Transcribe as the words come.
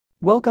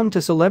Welcome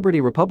to Celebrity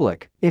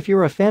Republic. If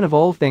you're a fan of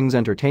all things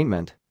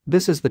entertainment,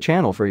 this is the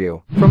channel for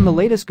you. From the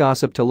latest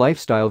gossip to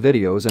lifestyle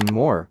videos and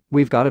more,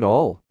 we've got it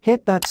all.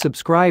 Hit that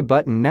subscribe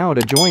button now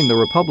to join the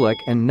Republic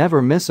and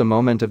never miss a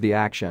moment of the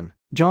action.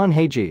 John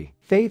Hagee,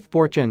 Faith,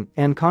 Fortune,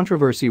 and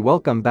Controversy.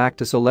 Welcome back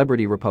to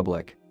Celebrity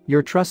Republic,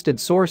 your trusted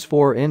source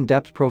for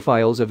in-depth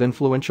profiles of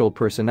influential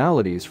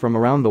personalities from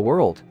around the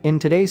world. In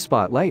today's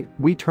spotlight,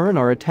 we turn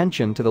our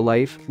attention to the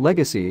life,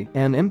 legacy,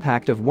 and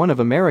impact of one of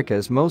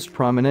America's most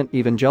prominent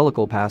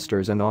evangelical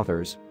pastors and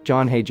authors,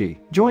 John Hagee.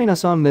 Join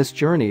us on this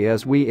journey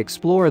as we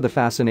explore the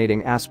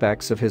fascinating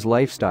aspects of his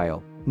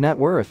lifestyle, net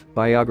worth,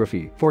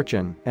 biography,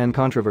 fortune, and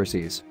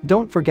controversies.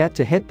 Don't forget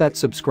to hit that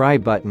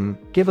subscribe button,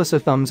 give us a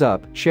thumbs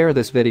up, share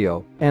this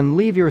video, and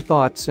leave your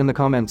thoughts in the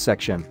comments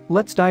section.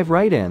 Let's dive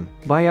right in.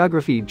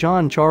 Biography.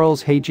 John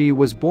Charles Hagee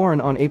was born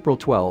on April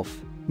 12,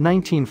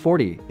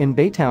 1940, in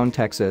Baytown,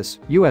 Texas,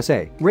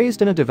 USA.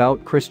 Raised in a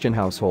devout Christian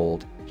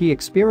household, he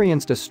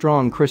experienced a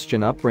strong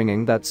Christian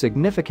upbringing that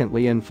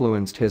significantly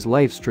influenced his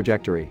life's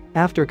trajectory.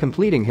 After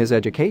completing his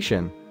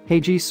education,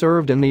 Hagee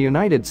served in the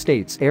United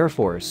States Air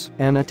Force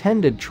and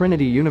attended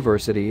Trinity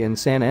University in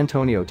San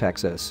Antonio,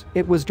 Texas.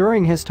 It was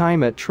during his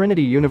time at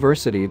Trinity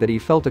University that he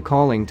felt a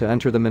calling to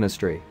enter the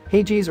ministry.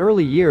 Hagee's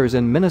early years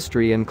in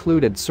ministry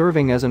included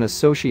serving as an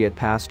associate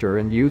pastor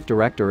and youth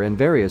director in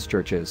various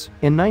churches.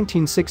 In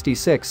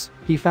 1966,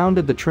 he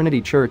founded the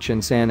Trinity Church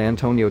in San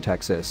Antonio,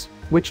 Texas,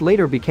 which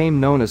later became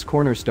known as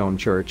Cornerstone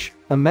Church,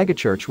 a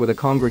megachurch with a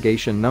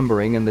congregation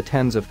numbering in the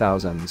tens of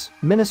thousands.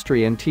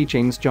 Ministry and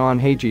teachings. John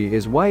Hagee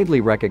is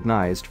widely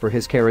recognized for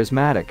his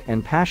charismatic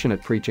and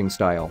passionate preaching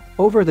style.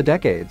 Over the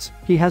decades,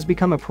 he has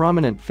become a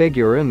prominent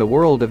figure in the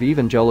world of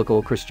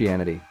evangelical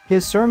Christianity.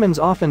 His sermons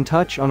often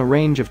touch on a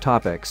range of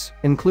topics,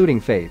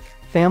 including faith,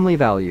 family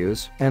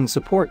values, and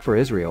support for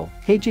Israel.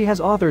 Hagee has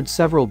authored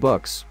several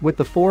books, with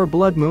The Four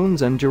Blood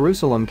Moons and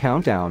Jerusalem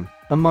Countdown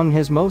among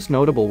his most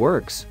notable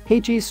works.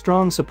 Hagee's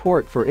strong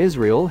support for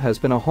Israel has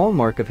been a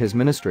hallmark of his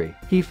ministry.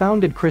 He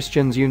founded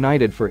Christians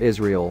United for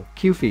Israel,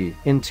 CUFI,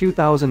 in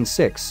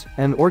 2006,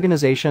 an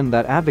organization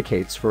that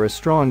advocates for a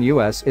strong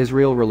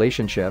U.S.-Israel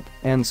relationship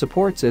and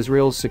supports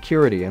Israel's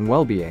security and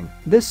well-being.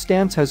 This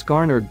stance has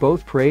garnered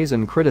both praise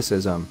and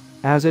criticism,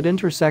 as it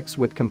intersects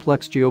with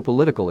complex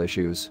geopolitical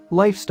issues.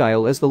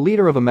 Lifestyle. As the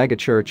leader of a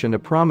megachurch and a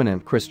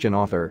prominent Christian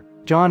author,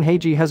 John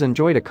Hagee has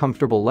enjoyed a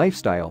comfortable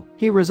lifestyle.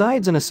 He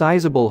resides in a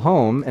sizable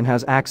home and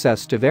has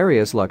access to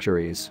various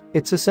luxuries.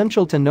 It's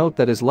essential to note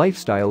that his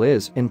lifestyle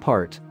is, in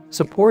part,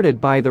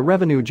 supported by the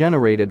revenue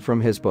generated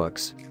from his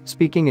books,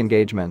 speaking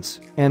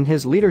engagements, and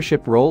his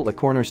leadership role at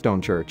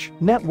Cornerstone Church.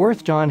 Net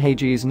worth. John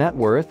Hagee's net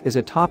worth is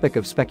a topic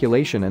of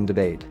speculation and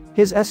debate.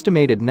 His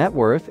estimated net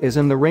worth is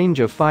in the range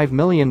of $5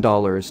 million to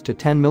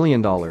 $10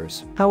 million.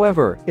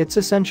 However, it's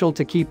essential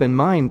to keep in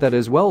mind that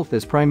his wealth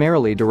is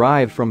primarily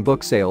derived from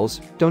book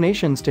sales,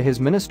 donations to his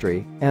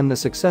ministry, and the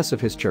success of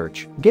his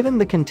church. Given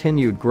the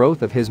continued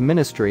growth of his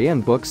ministry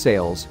and book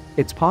sales,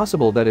 it's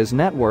possible that his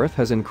net worth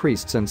has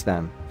increased since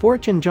then.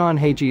 Fortune. John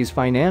Hagee's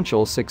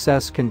financial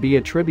success can be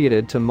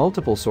attributed to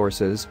multiple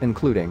sources,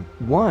 including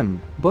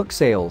 1. Book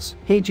sales.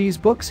 Hagee's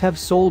books have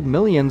sold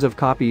millions of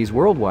copies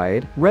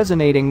worldwide,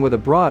 resonating with a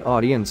broad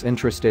audience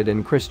interested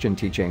in Christian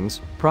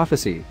teachings,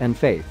 prophecy, and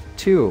faith.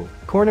 2.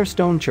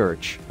 Cornerstone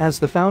Church. As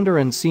the founder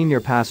and senior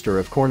pastor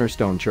of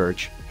Cornerstone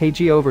Church,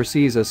 Hagee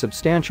oversees a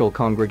substantial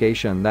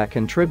congregation that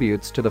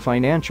contributes to the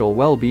financial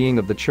well-being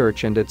of the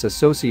church and its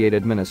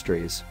associated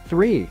ministries.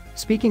 3.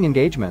 Speaking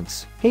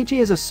engagements. Hagee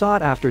is a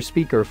sought-after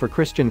speaker for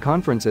Christian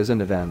conferences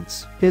and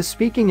events. His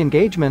speaking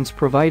engagements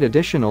provide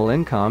additional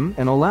income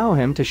and allow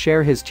him to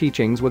share his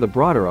teachings with a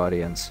broader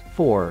audience.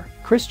 4.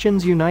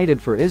 Christians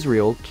United for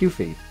Israel,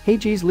 CUFI.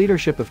 Hagee's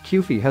leadership of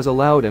CUFI has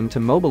allowed him to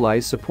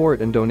mobilize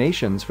support and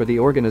donations for the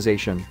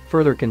organization,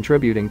 further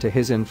contributing to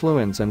his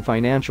influence and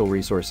financial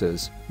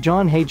resources.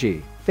 John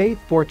Hagee, Faith,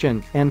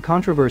 Fortune, and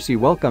Controversy.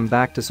 Welcome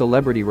back to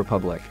Celebrity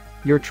Republic,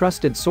 your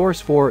trusted source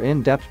for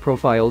in-depth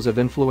profiles of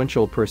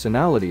influential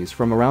personalities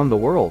from around the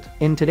world.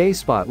 In today's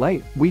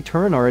spotlight, we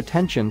turn our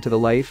attention to the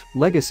life,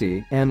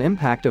 legacy, and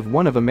impact of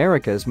one of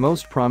America's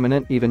most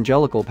prominent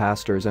evangelical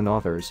pastors and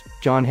authors,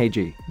 John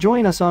Hagee.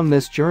 Join us on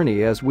this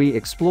journey as we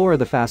explore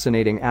the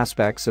fascinating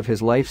aspects of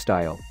his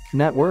lifestyle,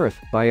 net worth,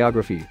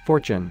 biography,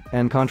 fortune,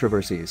 and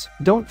controversies.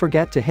 Don't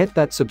forget to hit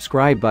that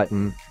subscribe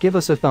button, give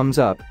us a thumbs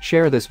up,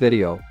 share this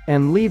video,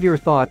 and leave your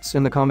thoughts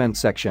in the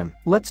comments section.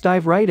 Let's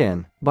dive right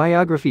in.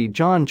 Biography.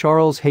 John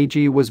Charles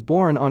Hagee was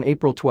born on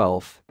April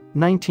 12,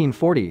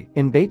 1940,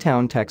 in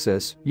Baytown,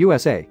 Texas,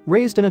 USA.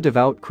 Raised in a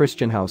devout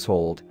Christian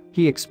household,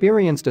 he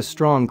experienced a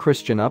strong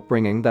Christian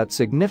upbringing that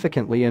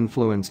significantly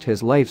influenced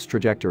his life's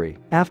trajectory.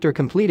 After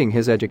completing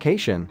his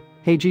education,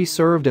 Hagee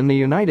served in the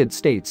United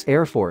States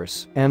Air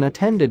Force and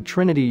attended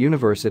Trinity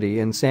University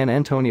in San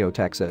Antonio,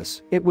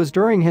 Texas. It was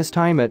during his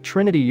time at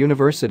Trinity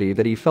University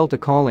that he felt a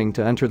calling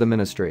to enter the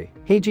ministry.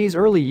 Hagee's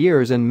early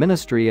years in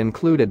ministry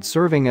included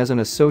serving as an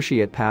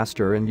associate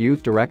pastor and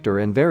youth director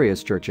in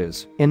various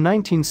churches. In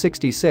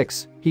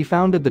 1966, he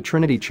founded the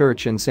Trinity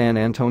Church in San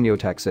Antonio,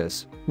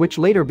 Texas, which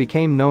later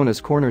became known as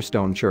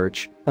Cornerstone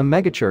Church, a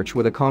megachurch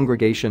with a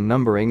congregation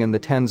numbering in the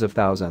tens of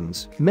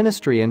thousands.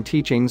 Ministry and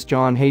teachings.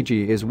 John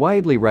Hagee is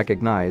widely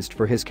recognized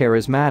for his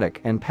charismatic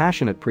and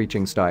passionate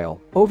preaching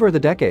style. Over the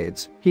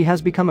decades, he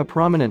has become a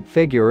prominent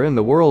figure in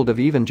the world of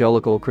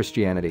evangelical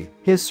Christianity.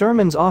 His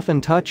sermons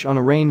often touch on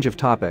a range of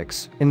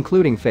topics,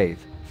 including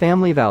faith,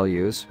 family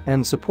values,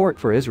 and support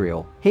for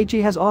Israel.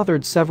 Hagee has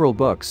authored several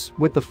books,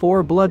 with the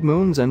 4 Blood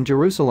Moons and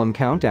Jerusalem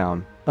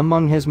Countdown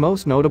among his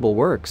most notable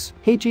works.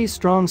 Hagee's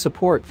strong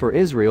support for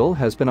Israel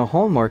has been a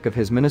hallmark of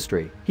his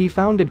ministry. He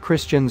founded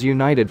Christians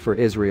United for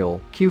Israel,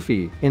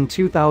 CUFI, in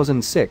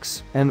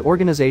 2006, an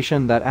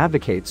organization that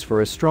advocates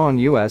for a strong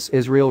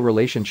U.S.-Israel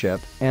relationship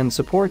and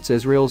supports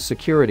Israel's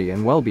security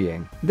and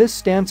well-being. This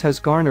stance has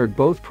garnered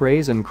both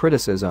praise and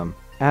criticism,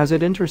 as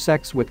it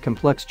intersects with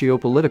complex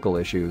geopolitical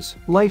issues.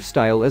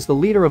 Lifestyle. As the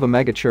leader of a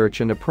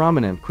megachurch and a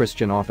prominent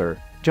Christian author,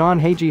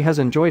 John Hagee has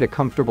enjoyed a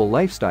comfortable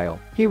lifestyle.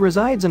 He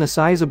resides in a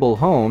sizable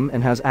home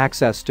and has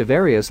access to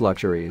various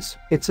luxuries.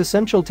 It's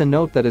essential to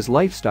note that his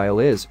lifestyle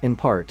is, in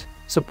part,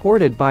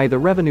 supported by the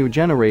revenue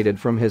generated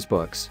from his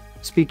books,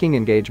 speaking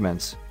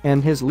engagements,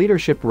 and his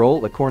leadership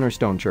role at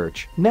Cornerstone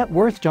Church. Net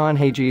worth. John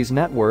Hagee's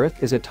net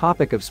worth is a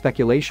topic of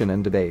speculation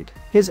and debate.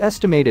 His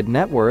estimated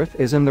net worth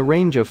is in the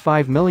range of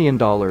 $5 million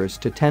to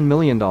 $10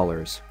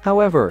 million.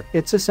 However,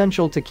 it's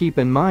essential to keep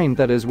in mind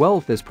that his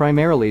wealth is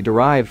primarily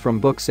derived from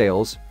book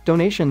sales,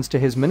 donations to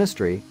his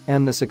ministry,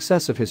 and the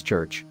success of his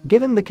church.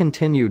 Given the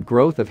continued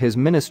growth of his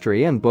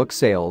ministry and book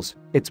sales,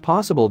 it's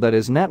possible that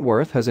his net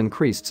worth has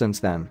increased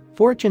since then.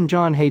 Fortune.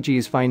 John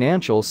Hagee's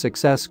financial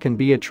success can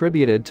be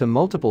attributed to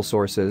multiple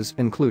sources,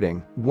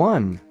 including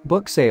 1.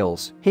 Book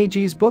sales.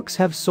 Hagee's books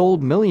have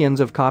sold millions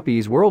of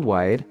copies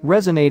worldwide,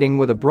 resonating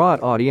with a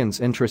broad audience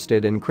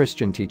interested in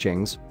Christian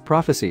teachings,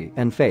 prophecy,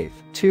 and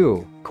faith.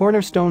 2.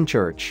 Cornerstone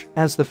Church.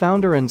 As the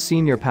founder and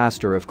senior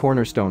pastor of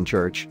Cornerstone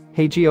Church,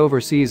 Hagee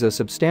oversees a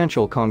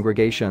substantial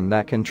congregation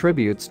that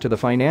contributes to the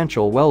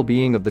financial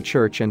well-being of the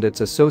church and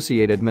its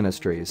associated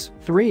ministries.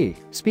 3.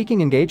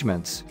 Speaking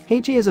engagements.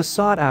 Hagee is a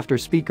sought-after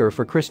speaker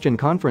for Christian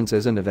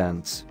conferences and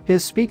events.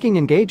 His speaking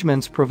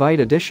engagements provide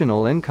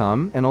additional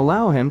income and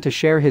allow him to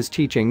share his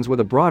teachings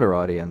with a broader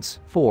audience.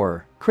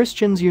 4.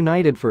 Christians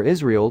United for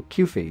Israel,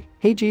 CUFI.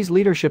 Hagee's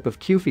leadership of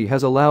CUFI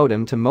has allowed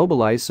him to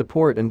mobilize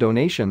support and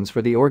donations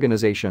for the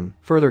organization,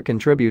 further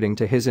contributing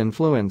to his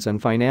influence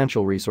and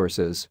financial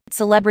resources.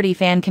 Celebrity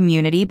fan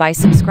community by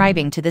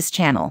subscribing to this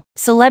channel.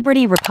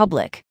 Celebrity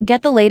Republic.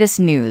 Get the latest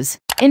news,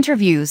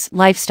 interviews,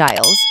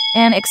 lifestyles,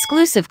 and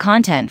exclusive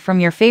content from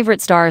your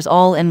favorite stars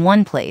all in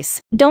one place.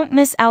 Don't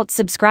miss out.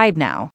 Subscribe now.